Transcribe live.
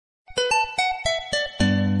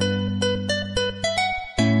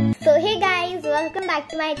welcome back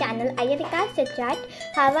to my channel RUBIK'S chit-chat.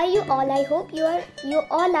 How are you all? I hope you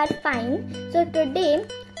all are fine. So today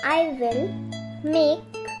I will make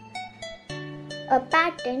a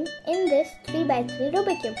pattern in this 3x3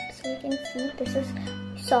 Rubik's cube. So you can see this is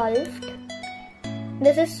solved.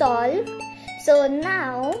 This is solved. So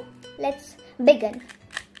now let's begin.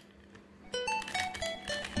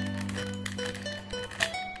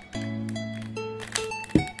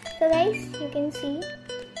 So guys, you can see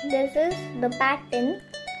this is the pattern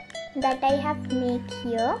that I have made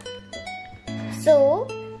here. So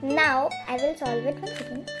now I will solve it once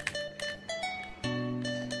again.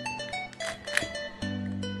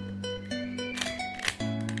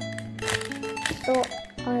 So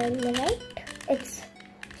alright, it's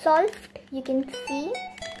solved, you can see.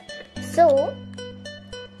 So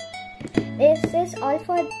this is all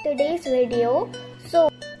for today's video. So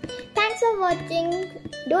thanks for watching.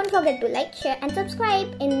 Don't forget to like, share and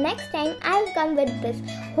subscribe. In next time I'll come with this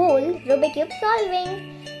whole Rubik's cube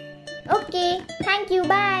solving. Okay, thank you,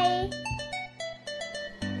 bye.